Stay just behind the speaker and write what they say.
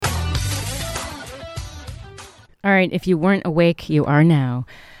All right, if you weren't awake, you are now.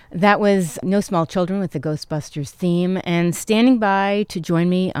 That was No Small Children with the Ghostbusters theme. And standing by to join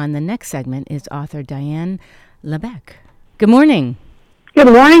me on the next segment is author Diane Lebec. Good morning. Good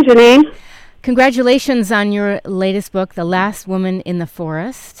morning, Janine. Congratulations on your latest book, The Last Woman in the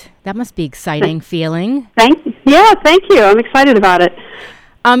Forest. That must be exciting feeling. Thank you. I'm excited about it.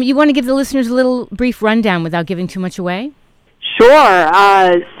 You want to give the listeners a little brief rundown without giving too much away? Sure.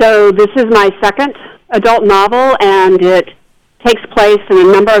 So this is my second adult novel, and it takes place in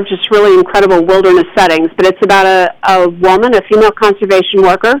a number of just really incredible wilderness settings. But it's about a woman, a female conservation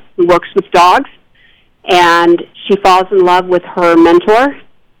worker who works with dogs, and she falls in love with her mentor.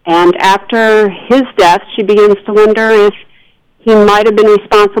 And after his death, she begins to wonder if he might have been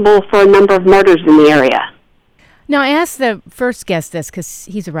responsible for a number of murders in the area. Now, I asked the first guest this because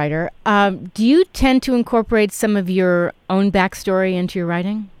he's a writer. Do you tend to incorporate some of your own backstory into your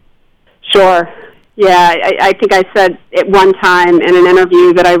writing? Sure. Yeah, I think I said at one time in an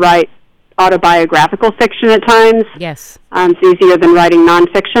interview that I write autobiographical fiction at times. Yes. It's easier than writing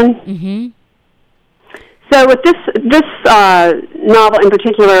nonfiction. Mm-hmm. So with this novel in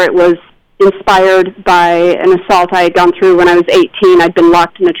particular, it was inspired by an assault I had gone through when I was 18. I'd been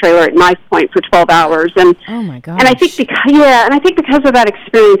locked in a trailer at knife point for 12 hours. And, oh, my gosh. And I think because of that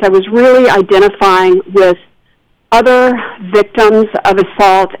experience, I was really identifying with other victims of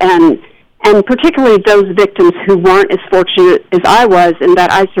assault and particularly those victims who weren't as fortunate as I was in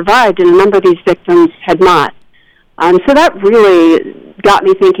that I survived and a number of these victims had not. So that really got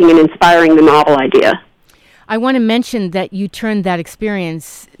me thinking and inspiring the novel idea. I want to mention that you turned that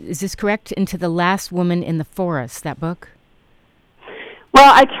experience, is this correct, into The Last Woman in the Forest, that book?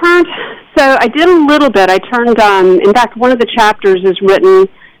 Well, I did a little bit. I turned, in fact, one of the chapters is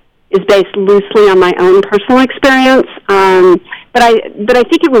based loosely on my own personal experience. But I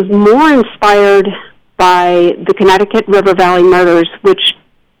think it was more inspired by the Connecticut River Valley murders, which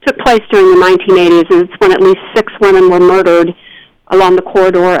took place during the 1980s. It's when at least 6 women were murdered along the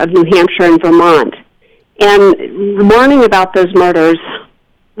corridor of New Hampshire and Vermont. And learning about those murders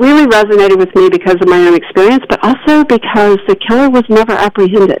really resonated with me because of my own experience, but also because the killer was never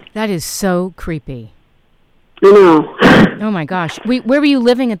apprehended. That is so creepy. I know. Oh, my gosh. Where were you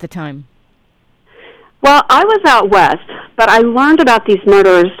living at the time? Well, I was out west, but I learned about these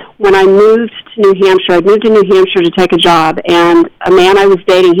murders when I moved to New Hampshire. I moved to New Hampshire to take a job, and a man I was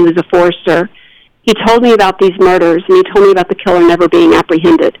dating, he was a forester, he told me about these murders, and he told me about the killer never being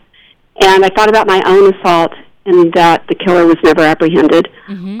apprehended. And I thought about my own assault and that the killer was never apprehended.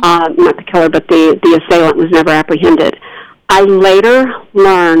 Mm-hmm. Not the killer, but the assailant was never apprehended. I later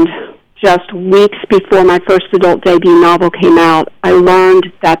learned, just weeks before my first adult debut novel came out, I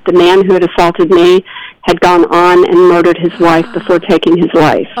learned that the man who had assaulted me had gone on and murdered his wife before taking his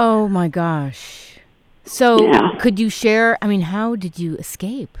life. Oh, my gosh. So Could you share, how did you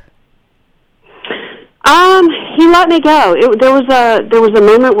escape? He let me go. There was a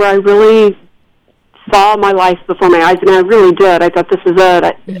moment where I really saw my life before my eyes, and I really did. I thought, this is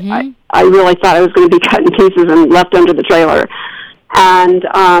it. I really thought I was going to be cut in pieces and left under the trailer. And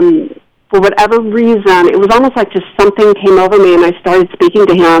for whatever reason, it was almost like just something came over me, and I started speaking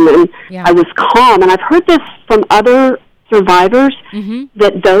to him, and I was calm. And I've heard this from other survivors,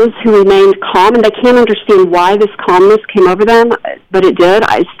 that those who remained calm, and they can't understand why this calmness came over them, but it did.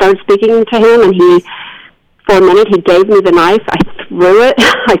 I started speaking to him, and for a minute, he gave me the knife. I threw it.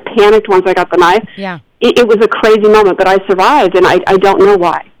 I panicked once I got the knife. Yeah. It was a crazy moment, but I survived, and I don't know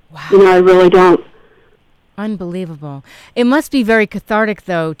why. Wow. I really don't. Unbelievable. It must be very cathartic,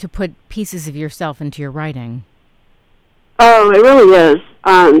 though, to put pieces of yourself into your writing. Oh, it really is.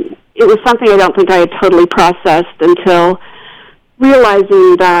 It was something I don't think I had totally processed until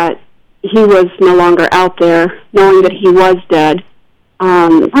realizing that he was no longer out there, knowing that he was dead.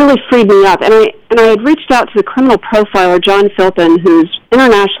 Really freed me up. And I had reached out to the criminal profiler, John Philpin, who's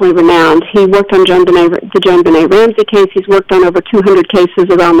internationally renowned. He worked on the Joan Benet Ramsey case. He's worked on over 200 cases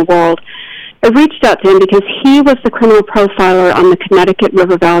around the world. I reached out to him because he was the criminal profiler on the Connecticut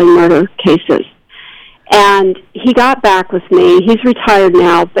River Valley murder cases. And he got back with me. He's retired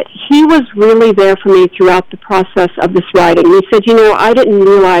now, but he was really there for me throughout the process of this writing. He said, I didn't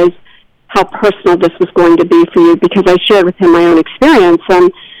realize how personal this was going to be for you because I shared with him my own experience.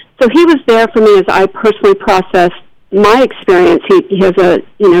 And so he was there for me as I personally processed my experience. He has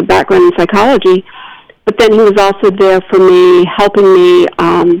a background in psychology, but then he was also there for me, helping me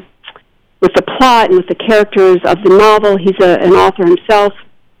with the plot and with the characters of the novel. He's an author himself.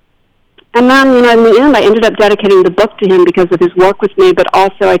 And then, in the end, I ended up dedicating the book to him because of his work with me, but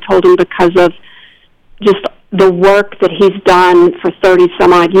also I told him because of just the work that he's done for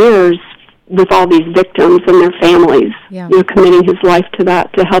 30-some-odd years with all these victims and their families, committing his life to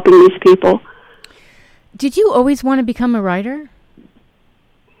that, to helping these people. Did you always want to become a writer?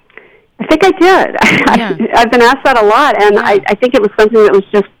 I think I did. I've been asked that a lot, and I think it was something that was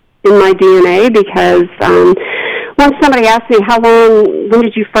just in my DNA, because once somebody asked me, when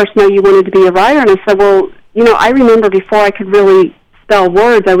did you first know you wanted to be a writer? And I said, well, I remember before I could really spell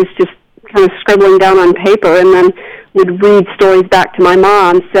words, I was just kind of scribbling down on paper and then would read stories back to my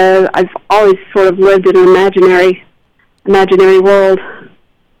mom. So I've always sort of lived in an imaginary world.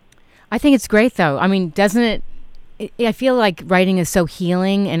 I think it's great, though. I mean, doesn't it? I feel like writing is so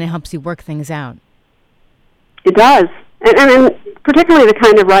healing, and it helps you work things out. It does. And particularly the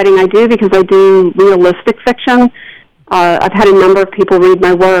kind of writing I do, because I do realistic fiction. I've had a number of people read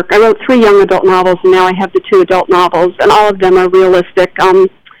my work. I wrote 3 young adult novels, and now I have the 2 adult novels, and all of them are realistic. A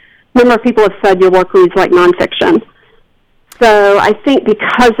number of people have said your work reads like nonfiction. So I think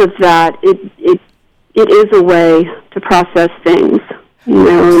because of that, it is a way to process things,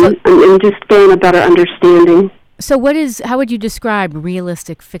 and just gain a better understanding. So how would you describe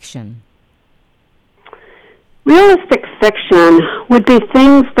realistic fiction? Realistic fiction would be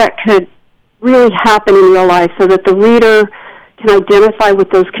things that could really happen in real life, so that the reader can identify with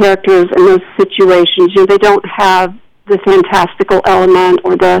those characters and those situations. They don't have the fantastical element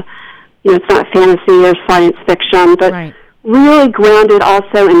or it's not fantasy or science fiction, but really grounded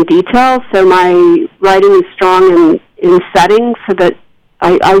also in detail. So my writing is strong in setting, so that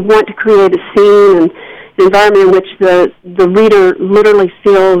I want to create a scene and an environment in which the reader literally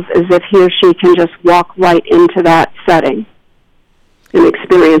feels as if he or she can just walk right into that setting and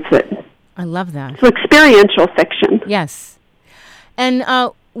experience it. I love that. So experiential fiction. Yes. And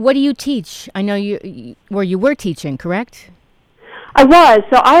what do you teach? I know you were teaching, correct? I was.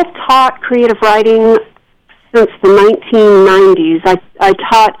 So I have taught creative writing since the 1990s. I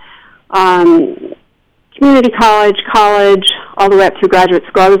taught community college, all the way up through graduate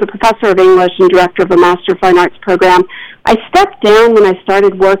school. I was a professor of English and director of a Master of Fine Arts program. I stepped down when I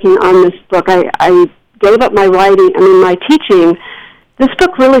started working on this book. I gave up my my teaching. This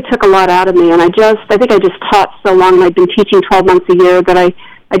book really took a lot out of me, and I think I just taught so long, and I'd been teaching 12 months a year, that I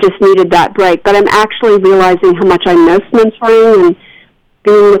just needed that break. But I'm actually realizing how much I miss mentoring and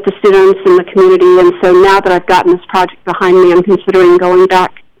being with the students and the community, and so now that I've gotten this project behind me, I'm considering going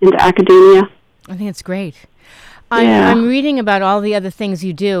back into academia. I think it's great. I'm reading about all the other things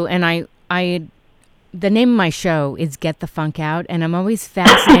you do, and the name of my show is Get the Funk Out, and I'm always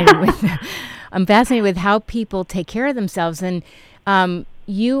fascinated with how people take care of themselves, and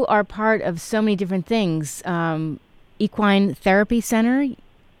you are part of so many different things. Equine Therapy Center,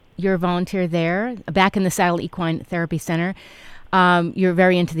 you're a volunteer there, Back in the Saddle Equine Therapy Center. You're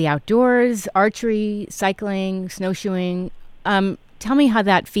very into the outdoors, archery, cycling, snowshoeing. Tell me how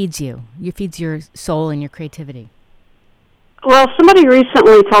that feeds you. It feeds your soul and your creativity. Well, somebody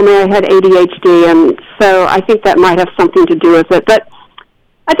recently told me I had ADHD, and so I think that might have something to do with it. But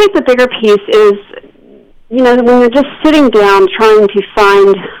I think the bigger piece is, when you're just sitting down trying to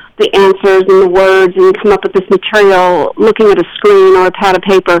find the answers and the words and come up with this material, looking at a screen or a pad of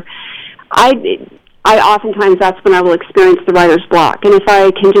paper, I oftentimes, that's when I will experience the writer's block. And if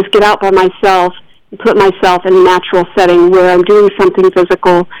I can just get out by myself, put myself in a natural setting where I'm doing something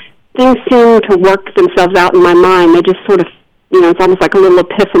physical, things seem to work themselves out in my mind. They just sort of, it's almost like a little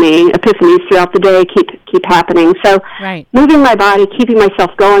epiphanies throughout the day keep happening. So moving my body, keeping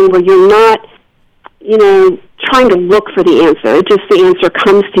myself going where you're not, trying to look for the answer. It just, the answer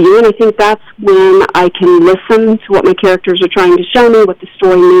comes to you, and I think that's when I can listen to what my characters are trying to show me, what the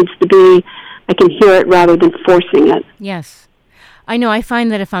story needs to be. I can hear it rather than forcing it. Yes. I know. I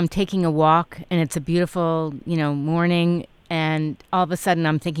find that if I'm taking a walk and it's a beautiful, morning, and all of a sudden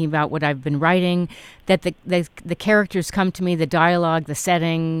I'm thinking about what I've been writing, that the characters come to me, the dialogue, the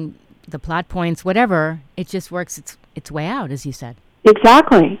setting, the plot points, whatever, it just works its way out, as you said.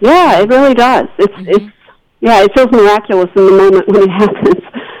 Exactly. Yeah, it really does. It feels miraculous in the moment when it happens.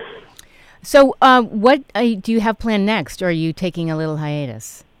 So, what do you have planned next, or are you taking a little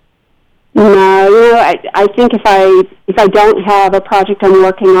hiatus? No, I think if I don't have a project I'm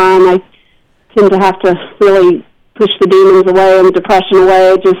working on, I tend to have to really push the demons away and the depression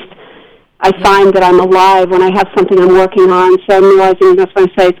away. I find that I'm alive when I have something I'm working on, so I'm realizing that's why I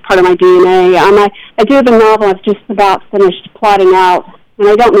say it's part of my DNA. I do have a novel I've just about finished plotting out, and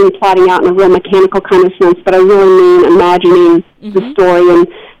I don't mean plotting out in a real mechanical kind of sense, but I really mean imagining the story and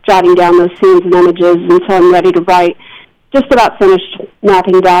jotting down those scenes and images until I'm ready to write. Just about finished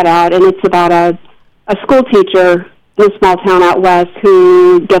mapping that out, and it's about a school teacher in a small town out west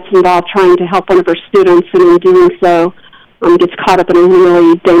who gets involved trying to help one of her students, and in doing so gets caught up in a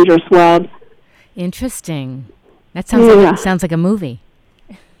really dangerous Interesting. That sounds like a movie.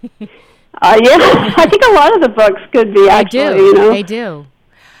 Yeah, I think a lot of the books could be actually. They do.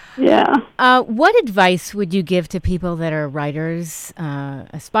 Yeah. What advice would you give to people that are writers,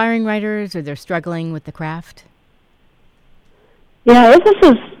 aspiring writers, or they're struggling with the craft? Yeah, this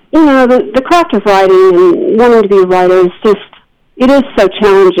is, the craft of writing and wanting to be a writer it is so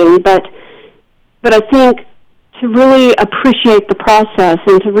challenging, but I think to really appreciate the process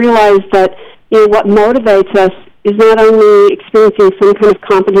and to realize that, what motivates us is not only experiencing some kind of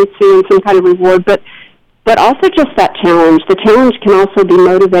competency and some kind of reward, but also just that challenge. The challenge can also be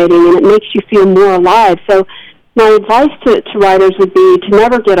motivating, and it makes you feel more alive. So my advice to writers would be to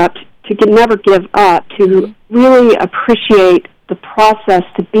never give up, to really appreciate the process,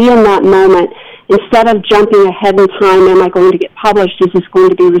 to be in that moment. Instead of jumping ahead in time, am I going to get published? Is this going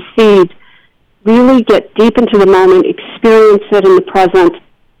to be received? Really get deep into the moment, experience it in the present.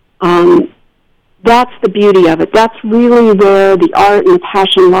 That's the beauty of it. That's really where the art and the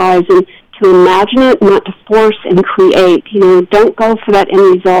passion lies, and to imagine it, not to force and create. Don't go for that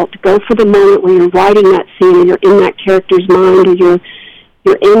end result. Go for the moment where you're writing that scene, or you're in that character's mind, or you're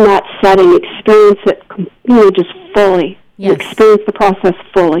in that setting. Experience it, just fully. Yes. Experience the process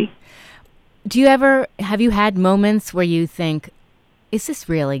fully. Have you had moments where you think, is this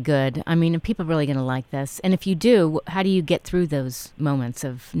really good? I mean, are people really going to like this? And if you do, how do you get through those moments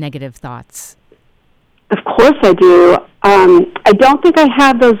of negative thoughts? Of course I do. I don't think I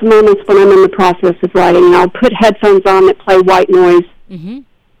have those moments when I'm in the process of writing. I'll put headphones on that play white noise,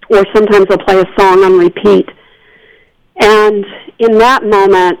 or sometimes I'll play a song on repeat. And in that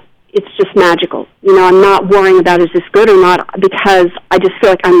moment, it's just magical. I'm not worrying about is this good or not, because I just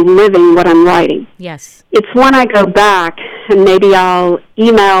feel like I'm living what I'm writing. Yes. It's when I go back and maybe I'll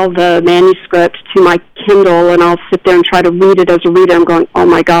email the manuscript to my Kindle and I'll sit there and try to read it as a reader. I'm going, oh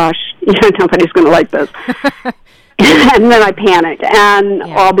my gosh, nobody's going to like this. And then I panic, and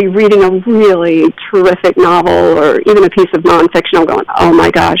I'll be reading a really terrific novel or even a piece of nonfiction. I'm going, oh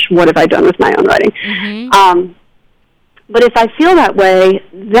my gosh, what have I done with my own writing? But if I feel that way,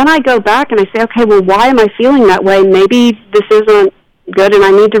 then I go back and I say, okay, well, why am I feeling that way? Maybe this isn't good, and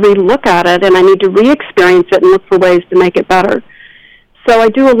I need to re-look at it, and I need to re-experience it and look for ways to make it better. So I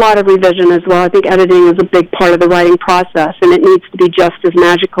do a lot of revision as well. I think editing is a big part of the writing process, and it needs to be just as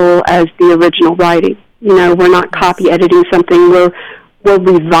magical as the original writing. We're not copy editing something. We're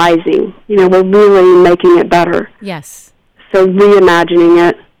revising. We're really making it better. Yes. So reimagining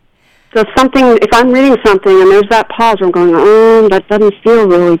it. So if I'm reading something and there's that pause where I'm going, oh, that doesn't feel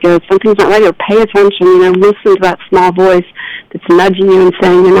really good, something's not right, or pay attention, listen to that small voice that's nudging you and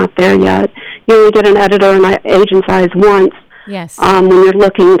saying you're not there yet. You only get an editor in my agent's eyes once. Yes. When you're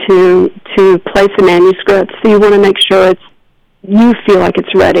looking to place a manuscript, so you want to make sure you feel like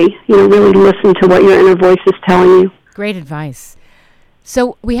it's ready. Really listen to what your inner voice is telling you. Great advice.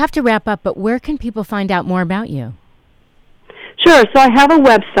 So we have to wrap up, but where can people find out more about you? Sure. So I have a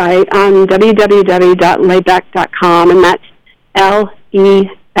website on www.lebec.com, and that's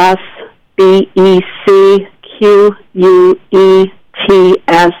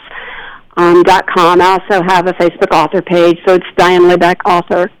LESBEQUETS.com. I also have a Facebook author page, so it's Diane Lebec,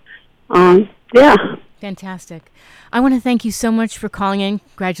 author. Yeah. Fantastic. I want to thank you so much for calling in.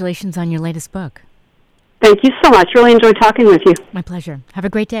 Congratulations on your latest book. Thank you so much. Really enjoyed talking with you. My pleasure. Have a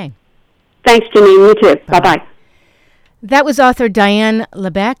great day. Thanks, Janine. You too. Bye-bye. That was author Diane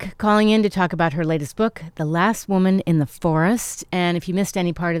Lebec calling in to talk about her latest book, The Last Woman in the Forest. And if you missed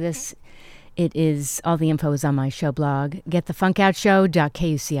any part of this, all the info is on my show blog,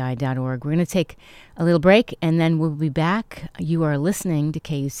 getthefunkoutshow.kuci.org. We're going to take a little break, and then we'll be back. You are listening to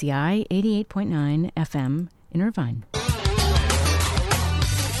KUCI 88.9 FM in Irvine.